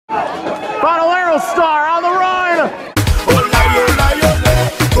Bandolero Star on the run.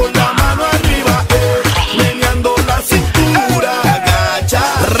 Con la mano arriba, meneando la cintura, agacha.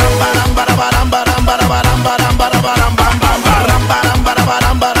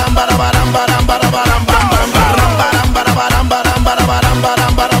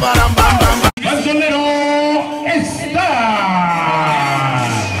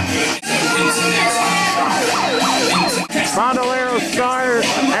 Bandolero Star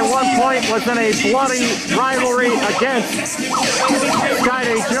at one point was in a bloody rivalry against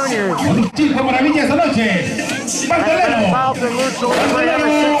Skayde Jr. Has been involved in Lucha Libre ever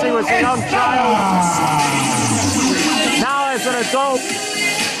since he was a young child. Now as an adult,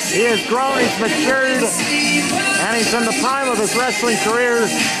 he has grown, he's matured, and he's in the prime of his wrestling career.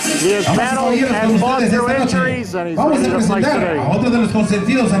 He has battled and fought through injuries, and he's ready to fight today. Otro de los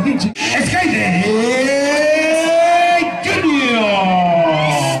consentidos aquí, Skayde Jr.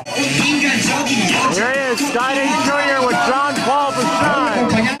 Here he is, Skayde Jr. with John Paul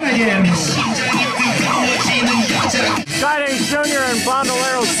Bashan. Skayde Jr. and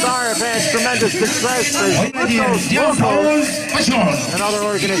Bandolero Star have had tremendous success as locals and other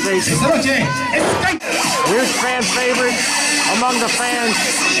organizations. Here's fan favorites among the fans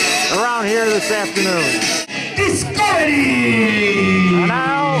around here this afternoon. And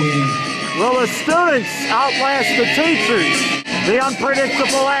now, will the students outlast the teachers? The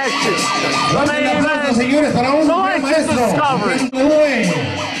unpredictable action. The main event. Delicious discovery.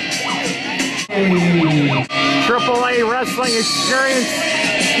 AAA wrestling experience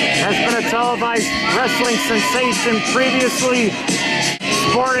has been a televised wrestling sensation previously,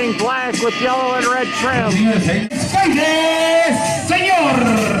 sporting black with yellow and red trim. Skayde, señor.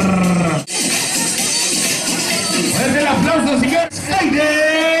 Fuerte el aplauso, señor. Skayde,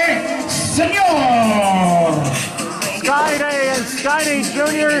 señor. Skayde and Skayde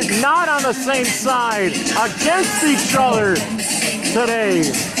Jr. not on the same side, against each other today.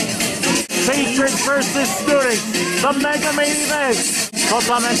 Teachers versus students, the mega main event.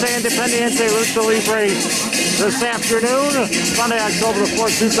 Totalmente Independente Lucha Libre this afternoon, Sunday, October the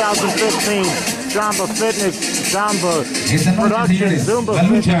 4th, 2015. Jammba Fitness, Jammba Productions, Zumba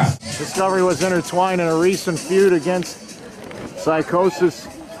Fitness. Discovery was intertwined in a recent feud against Psychosis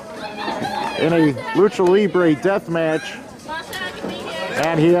in a Lucha Libre death match,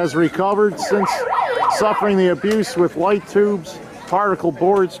 and he has recovered since suffering the abuse with light tubes, particle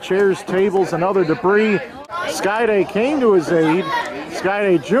boards, chairs, tables, and other debris. Skayde came to his aid.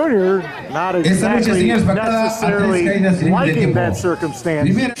 Skayde Jr. not exactly necessarily liking that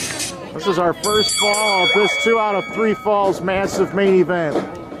circumstance. This is our first fall of this 2 out of 3 falls massive main event.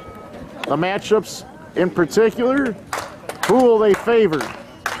 The matchups in particular, who will they favor?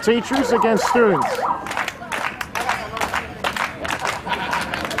 Teachers against students.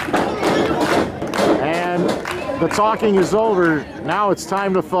 And the talking is over. Now it's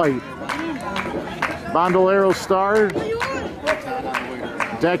time to fight. Bandolero Star,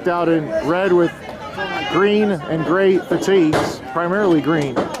 decked out in red with green and gray fatigues, primarily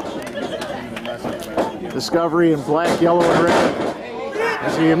green. Discovery in black, yellow, and red.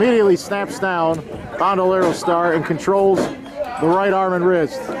 As he immediately snaps down, Bandolero Star and controls the right arm and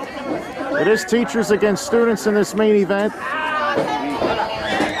wrist. It is teachers against students in this main event.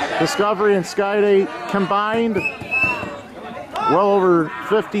 Discovery and Skayde combined well over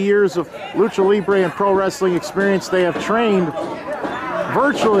 50 years of Lucha Libre and pro wrestling experience. They have trained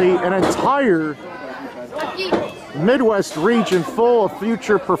virtually an entire Midwest region full of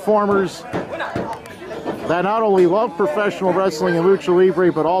future performers that not only love professional wrestling and Lucha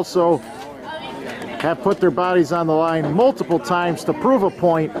Libre, but also have put their bodies on the line multiple times to prove a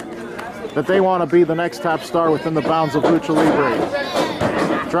point that they want to be the next top star within the bounds of Lucha Libre.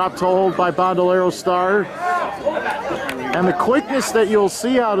 Drop toe hold by Bandolero Star. And the quickness that you'll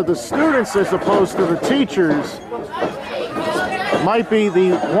see out of the students as opposed to the teachers might be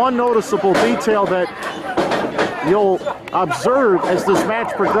the one noticeable detail that you'll observe as this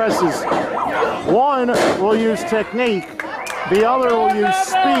match progresses. One will use technique, the other will use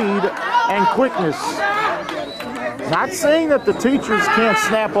speed and quickness. Not saying that the teachers can't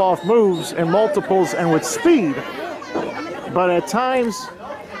snap off moves in multiples and with speed, but at times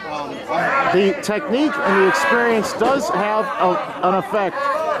the technique and the experience does have an effect,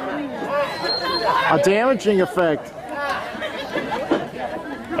 a damaging effect.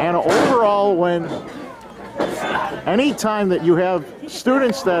 And overall, when any time that you have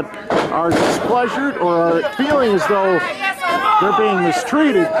students that are displeasured or are feeling as though they're being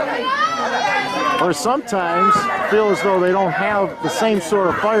mistreated, or sometimes feel as though they don't have the same sort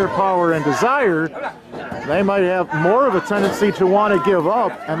of firepower and desire, they might have more of a tendency to want to give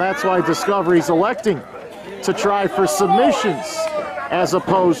up, and that's why Discovery's electing to try for submissions as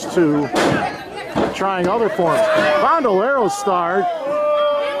opposed to trying other forms. Bandolero Star,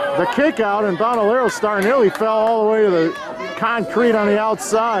 the kick out, and Bandolero Star nearly fell all the way to the concrete on the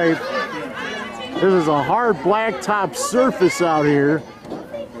outside. This is a hard blacktop surface out here.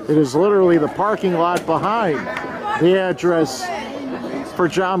 It is literally the parking lot behind the address for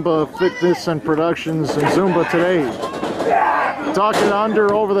Jammba Fitness and Productions and Zumba today. Tuck it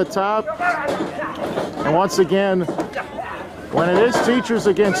under, over the top. And once again, when it is teachers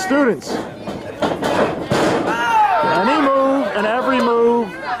against students, any move and every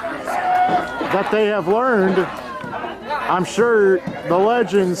move that they have learned, I'm sure the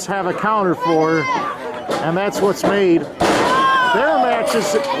legends have a counter for, and that's what's made their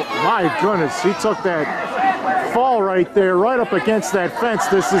matches. My goodness, he took that fall right there, right up against that fence.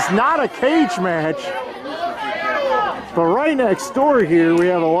 This is not a cage match, but right next door here we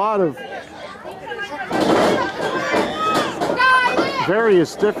have a lot of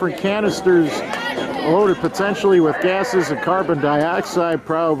various different canisters loaded potentially with gases and carbon dioxide,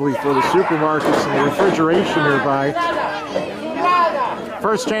 probably for the supermarkets and the refrigeration nearby.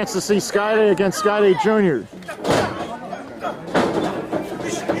 First chance to see Skayde against Skayde Jr.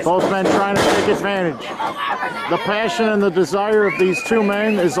 Both men trying to take advantage. The passion and the desire of these two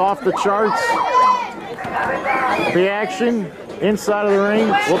men is off the charts. The action inside of the ring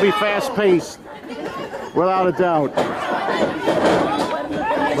will be fast-paced, without a doubt.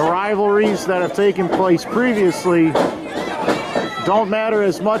 The rivalries that have taken place previously don't matter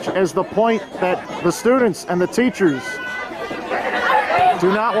as much as the point that the students and the teachers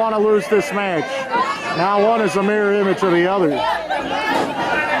do not want to lose this match. Now one is a mirror image of the other.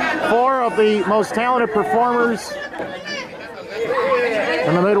 Four of the most talented performers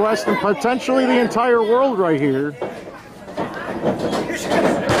in the Midwest and potentially the entire world right here.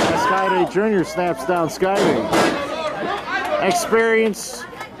 Skayde Jr. snaps down Skayde. Experience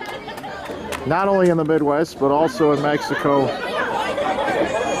not only in the Midwest but also in Mexico.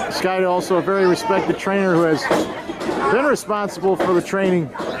 Skayde also a very respected trainer who has been responsible for the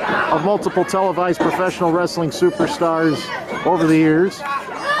training of multiple televised professional wrestling superstars over the years.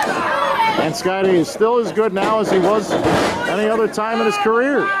 And Skayde is still as good now as he was any other time in his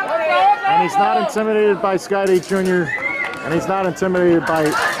career. And he's not intimidated by Skayde Jr. And he's not intimidated by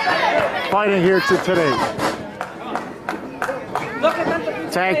fighting here today.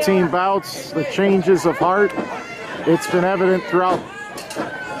 Tag team bouts, the changes of heart. It's been evident throughout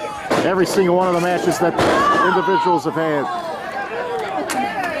every single one of the matches that individuals have had.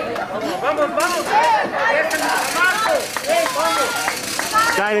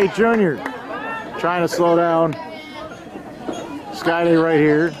 Skayde Jr. trying to slow down Skayde right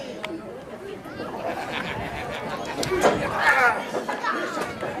here.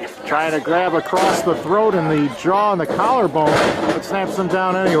 Trying to grab across the throat and the jaw and the collarbone, but snaps them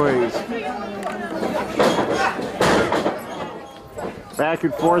down anyways. Back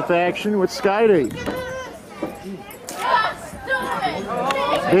and forth action with Skayde.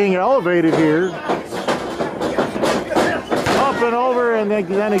 Being elevated here. Up and over and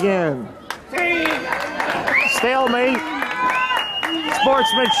then again. Stalemate.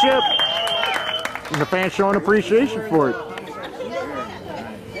 Sportsmanship. And the fans showing appreciation for it.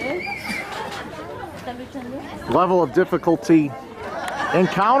 Level of difficulty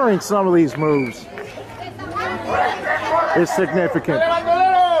encountering some of these moves is significant,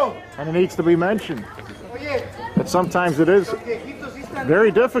 and it needs to be mentioned that sometimes it is very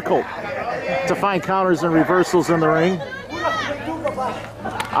difficult to find counters and reversals in the ring,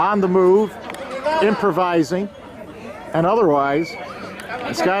 on the move, improvising, and otherwise.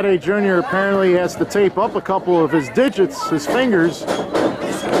 And Skayde Jr. apparently has to tape up a couple of his digits, his fingers,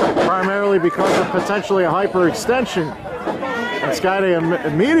 primarily because of potentially a hyperextension. And Skayde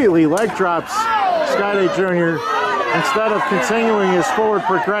immediately leg drops Skayde Jr. instead of continuing his forward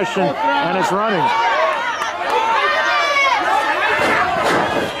progression and his running.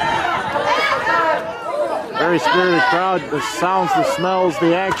 Very spirited crowd, the sounds, the smells,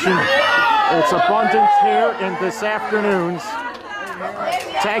 the action. It's abundant here in this afternoon's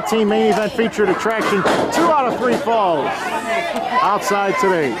tag team main event featured attraction. 2 out of 3 falls outside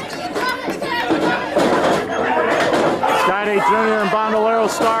today. Skayde Jr. and Bandolero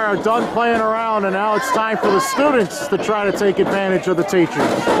Star are done playing around, and now it's time for the students to try to take advantage of the teachers.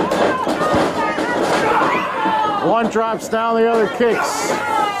 One drops down, the other kicks.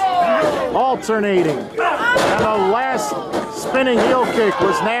 Alternating. And the last spinning heel kick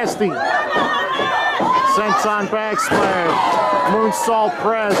was nasty. Senton backsplash. Moonsault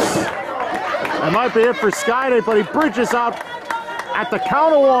press. That might be it for Skayde, but he bridges out at the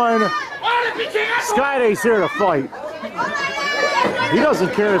count of one. Skayde's here to fight. He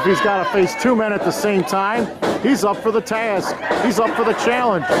doesn't care if he's got to face 2 men at the same time. He's up for the task. He's up for the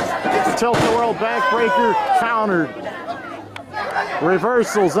challenge. Tilt-a-whirl backbreaker, countered.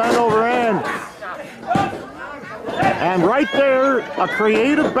 Reversals, end over end. And right there, a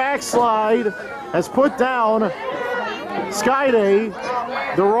creative backslide has put down Skayde.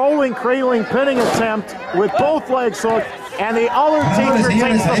 The rolling, cradling, pinning attempt with both legs hooked, and the other teacher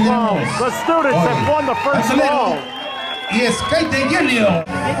takes the fall. The students have won the first fall. Y Skayde Jr.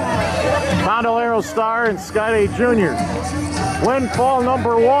 Bandolero Star and Skayde Jr. win fall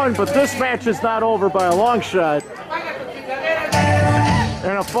number 1, but this match is not over by a long shot.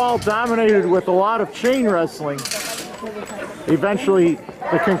 And a fall dominated with a lot of chain wrestling. Eventually,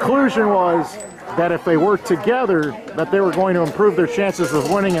 the conclusion was that if they worked together, that they were going to improve their chances of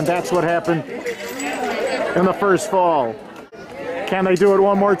winning, and that's what happened in the first fall. Can they do it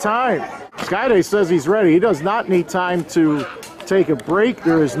one more time? Skayde says he's ready. He does not need time to take a break.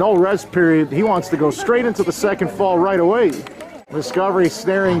 There is no rest period. He wants to go straight into the second fall right away. Discovery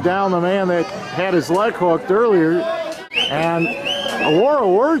staring down the man that had his leg hooked earlier. And a war of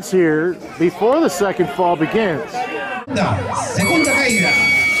words here before the second fall begins. Segunda caída.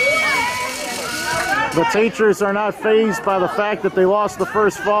 The teachers are not fazed by the fact that they lost the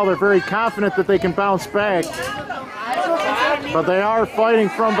first fall. They're very confident that they can bounce back. But they are fighting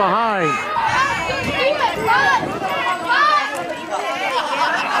from behind.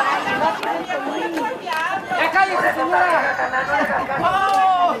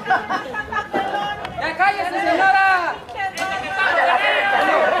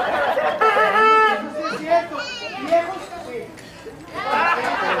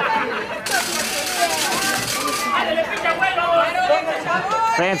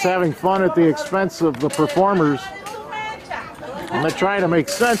 Fans having fun at the expense of the performers. And they're trying to make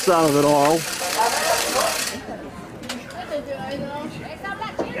sense out of it all.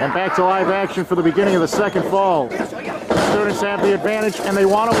 And back to live action for the beginning of the second fall. The students have the advantage, and they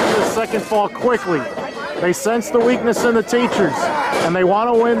want to win the second fall quickly. They sense the weakness in the teachers, and they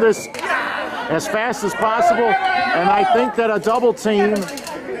want to win this as fast as possible. And I think that a double team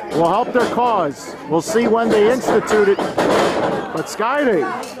will help their cause. We'll see when they institute it. But Skayde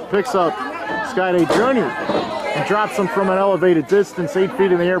picks up Skayde Jr. and drops him from an elevated distance, 8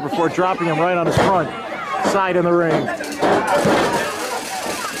 feet in the air, before dropping him right on his front side in the ring.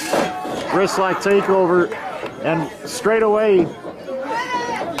 Wrist-lock takeover, and straight away,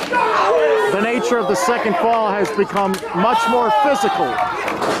 the nature of the second fall has become much more physical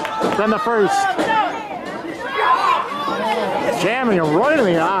than the first. Jamming him right in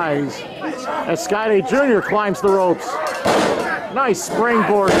the eyes as Skayde Jr. climbs the ropes. Nice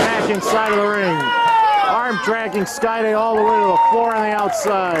springboard back inside of the ring. Arm dragging Skayde all the way to the floor on the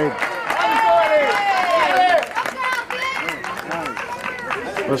outside.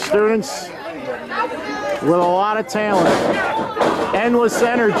 The students with a lot of talent, endless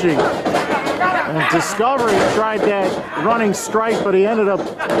energy. And Discovery tried that running strike, but he ended up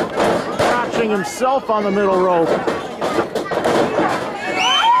crouching himself on the middle rope.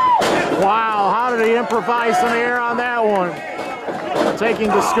 Wow, how did he improvise in the air on that one? Taking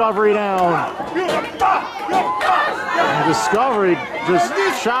Discovery down. And Discovery just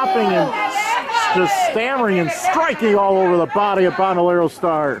chopping and just stammering and striking all over the body of Bandolero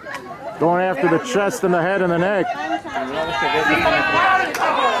Star. Going after the chest and the head and the neck.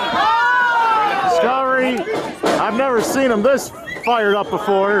 Discovery, I've never seen him this fired up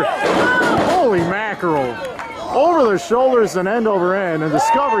before. Holy mackerel. Over the shoulders and end over end, and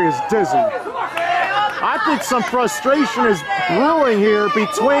Discovery is dizzy. I think some frustration is brewing here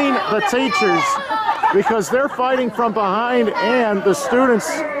between the teachers because they're fighting from behind, and the students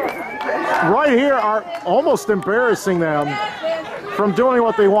right here are almost embarrassing them from doing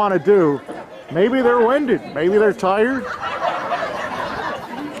what they want to do. Maybe they're winded. Maybe they're tired.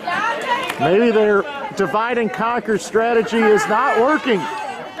 Maybe their divide and conquer strategy is not working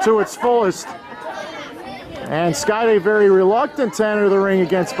to its fullest. And Skayde very reluctant to enter the ring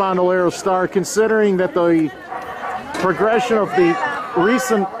against Bandolero Star, considering that the progression of the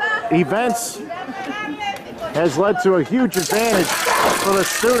recent events has led to a huge advantage for the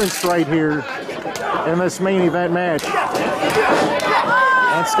students right here in this main event match.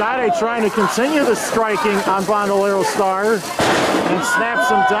 And Skayde trying to continue the striking on Bandolero Star and snaps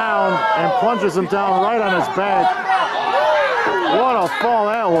him down and plunges him down right on his back. What a fall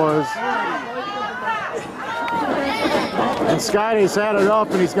that was. And Skayde's had it up,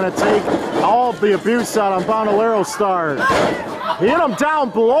 and he's going to take all of the abuse out on Bandolero Star. He hit him down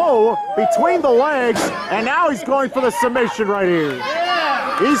below, between the legs, and now he's going for the submission right here.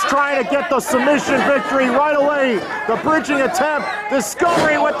 He's trying to get the submission victory right away. The bridging attempt.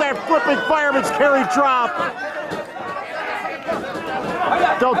 Discovery with that flipping fireman's carry drop.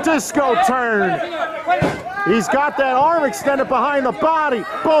 Del Disco turn. He's got that arm extended behind the body.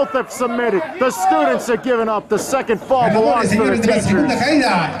 Both have submitted. The students have given up. The second fall belongs to the teachers.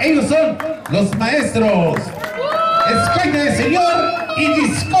 Ellos son los maestros Skayde Jr. y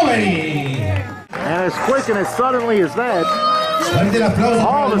Discovery. And as quick and as suddenly as that,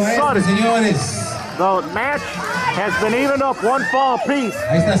 all of a sudden, the match has been evened up one fall apiece.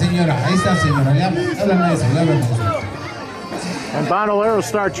 Ahí está, señora. Háblame de eso, háblame de eso. And Bandolero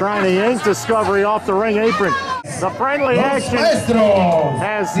Star trying to yank Discovery off the ring apron. The friendly action has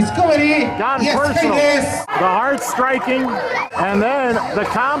gotten personal. The heart striking, and then the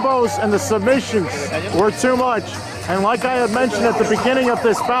combos and the submissions were too much. And like I had mentioned at the beginning of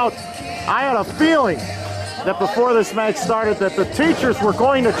this bout, I had a feeling that before this match started that the teachers were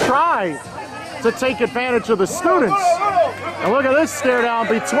going to try to take advantage of the students. And look at this stare down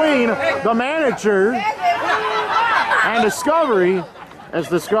between the manager and Discovery, as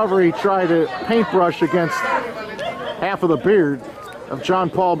Discovery tried to paintbrush against half of the beard of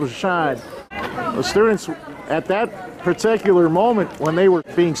John Paul Bouchard. The students at that particular moment when they were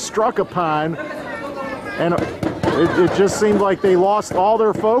being struck upon, and it just seemed like they lost all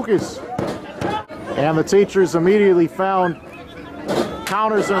their focus. And the teachers immediately found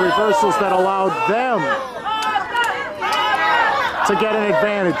counters and reversals that allowed them to get an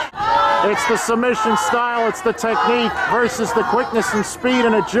advantage. It's the submission style, it's the technique versus the quickness and speed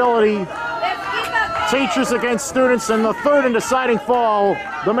and agility. Teachers against students in the third and deciding fall,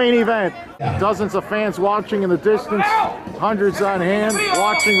 the main event. Dozens of fans watching in the distance, hundreds on hand,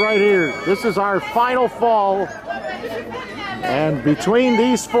 watching right here. This is our final fall. And between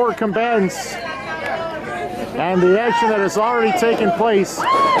these four combatants and the action that has already taken place,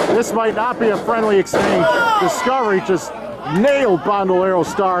 this might not be a friendly exchange. Discovery just nailed Bandolero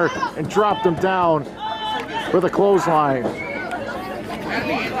Star and dropped him down with a clothesline.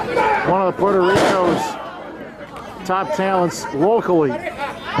 One of the Puerto Rico's top talents locally,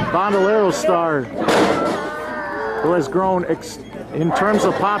 Bandolero Star, who has grown in terms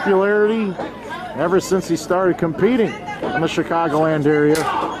of popularity ever since he started competing in the Chicagoland area.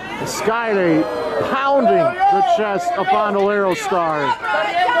 Skayde pounding the chest of Bandolero Star,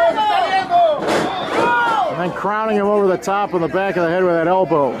 and then crowning him over the top of the back of the head with that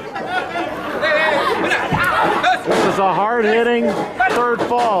elbow. This is a hard-hitting third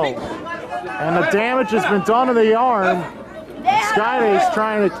fall, and the damage has been done to the arm. Skayde is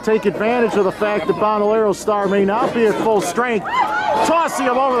trying to take advantage of the fact that Bandolero Star may not be at full strength, tossing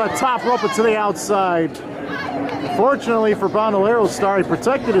him over the top rope and to the outside. Fortunately for Bandolero Star, he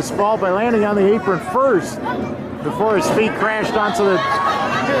protected his fall by landing on the apron first before his feet crashed onto the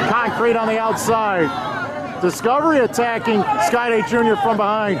concrete on the outside. Discovery attacking Skayde Jr. from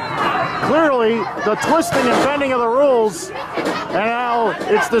behind. Clearly, the twisting and bending of the rules, and now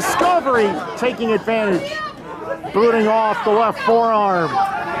it's Discovery taking advantage, booting off the left forearm.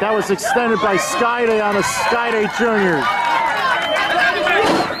 That was extended by Skayde on a Skayde Jr.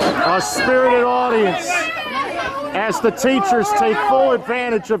 A spirited audience as the teachers take full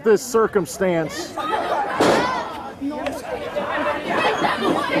advantage of this circumstance.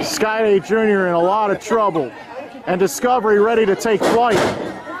 Skayde Jr. in a lot of trouble, and Discovery ready to take flight.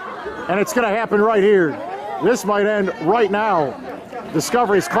 And it's going to happen right here. This might end right now.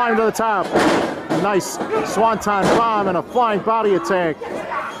 Discovery's climbed to the top. A nice swanton bomb and a flying body attack.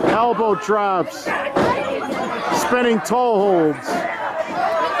 Elbow drops. Spinning toe holds.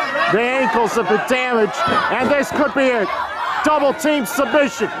 The ankles have been damaged, and this could be it. Double team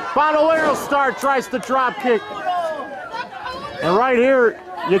submission. Bandolero Star tries to drop kick. And right here,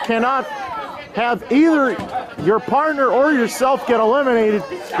 you cannot have either your partner or yourself get eliminated,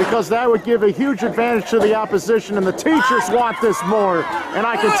 because that would give a huge advantage to the opposition, and the teachers want this more. And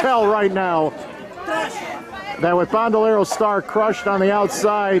I can tell right now that with Bandolero Star crushed on the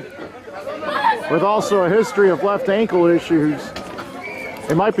outside, with also a history of left ankle issues,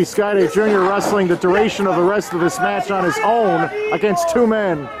 it might be Skayde Jr. wrestling the duration of the rest of this match on his own against two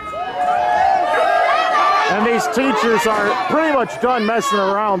men. And these teachers are pretty much done messing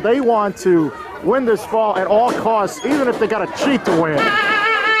around. They want to win this fall at all costs, even if they got to cheat to win.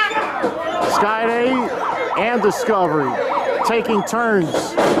 Skayde and Discovery taking turns.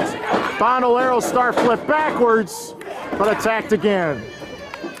 Bandolero Star flipped backwards, but attacked again.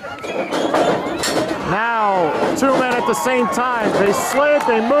 Now, two men at the same time. They slid,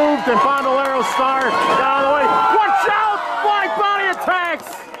 they moved, and Bandolero Star got out of the way. Watch out! Flying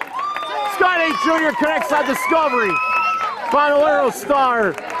Skayde Jr. connects on Discovery. Bandolero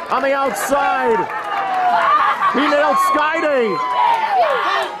Star on the outside. He nailed Skayde.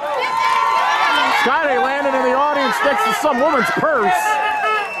 Skayde landed in the audience next to some woman's purse.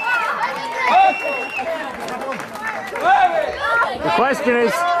 The question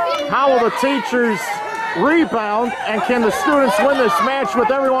is, how will the teachers rebound, and can the students win this match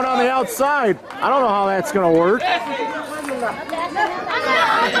with everyone on the outside? I don't know how that's going to work.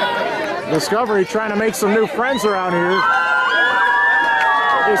 Discovery trying to make some new friends around here.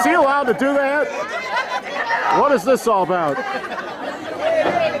 Is he allowed to do that? What is this all about?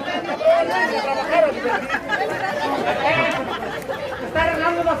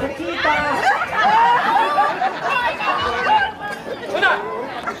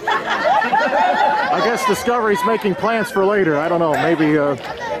 I guess Discovery's making plans for later. I don't know. Maybe,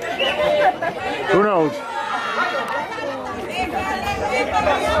 who knows?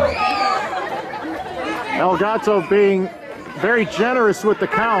 El Gato being very generous with the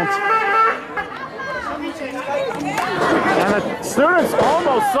count. And the students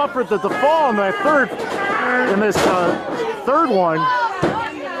almost suffered the fall in that third one.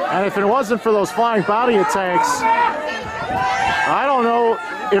 And if it wasn't for those flying body attacks, I don't know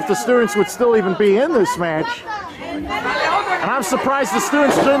if the students would still even be in this match. And I'm surprised the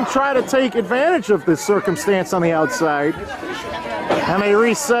students didn't try to take advantage of this circumstance on the outside. And they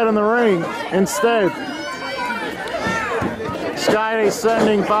reset in the ring instead. Skayde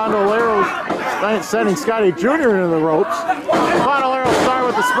sending Skayde Jr. into the ropes. Bandolero Star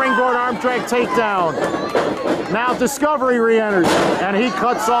with the springboard arm drag takedown. Now Discovery re-enters, and he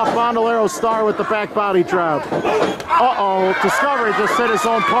cuts off Bandolero Star with the back body drop. Uh-oh, Discovery just hit his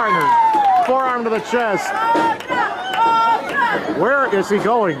own partner. Forearm to the chest. Where is he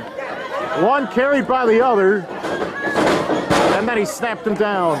going? One carried by the other, and then he snapped him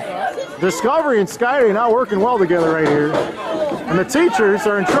down. Discovery and Skayde now working well together right here. And the teachers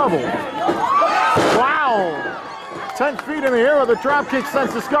are in trouble. Wow! 10 feet in the air with a drop kick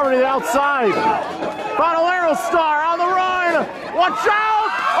sends Discovery to the outside. Bandolero Star on the run! Watch out!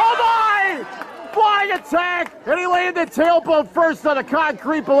 Oh my! Flying attack! And he landed tailbone first on the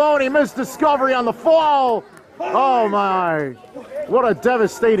concrete below, and he missed Discovery on the fall. Oh my! What a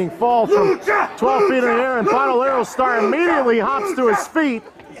devastating fall from 12 feet in the air, and Bandolero Star immediately hops to his feet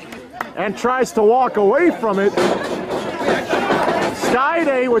and tries to walk away from it.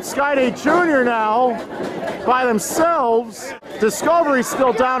 Skayde with Skayde Jr. now by themselves. Discovery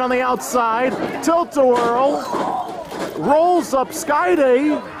still down on the outside. Tilt-a-whirl. Rolls up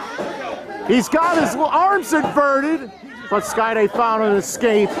Skayde. He's got his arms inverted, but Skayde found an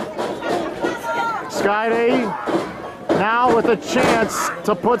escape. Skayde now with a chance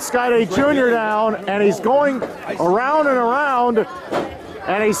to put Skayde Jr. down, and he's going around and around,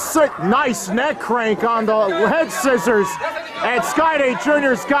 and he's sick. Nice neck crank on the head scissors, and Skayde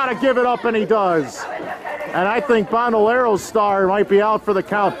Jr.'s got to give it up, and he does. And I think Bandolero Star might be out for the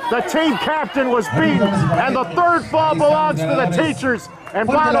count. The team captain was beaten, and the third fall belongs to the teachers. And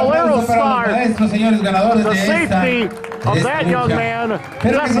Bandolero Star, the safety of that young man,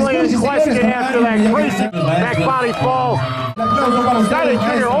 definitely in question after that crazy back body fall.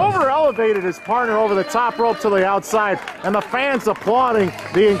 Skayde Jr. over-elevated his partner over the top rope to the outside, and the fans applauding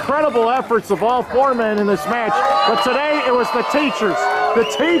the incredible efforts of all four men in this match. But today it was the teachers. The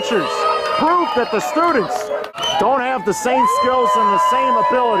teachers proved that the students don't have the same skills and the same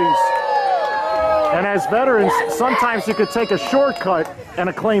abilities. And as veterans, sometimes you could take a shortcut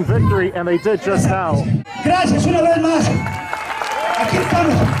and claim victory, and they did just now. Gracias una vez más. Aquí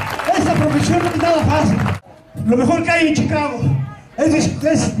estamos. Esta profesión no es nada fácil. Lo mejor que hay en Chicago es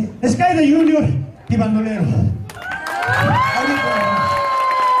Skayde Jr. y Bandolero.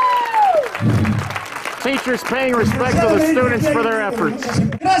 Teachers paying respect to the students for their efforts.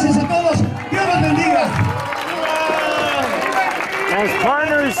 Gracias a todos. Dios los bendiga. As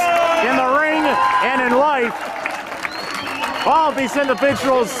partners in the ring and in life, all of these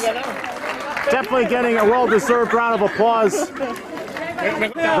individuals definitely getting a well-deserved round of applause.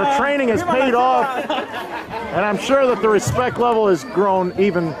 The training has paid off, and I'm sure that the respect level has grown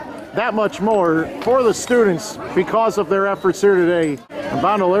even that much more for the students because of their efforts here today. And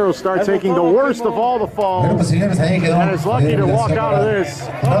Bandolero Star taking the worst of all the falls, and is lucky to walk out of this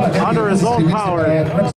under his own power.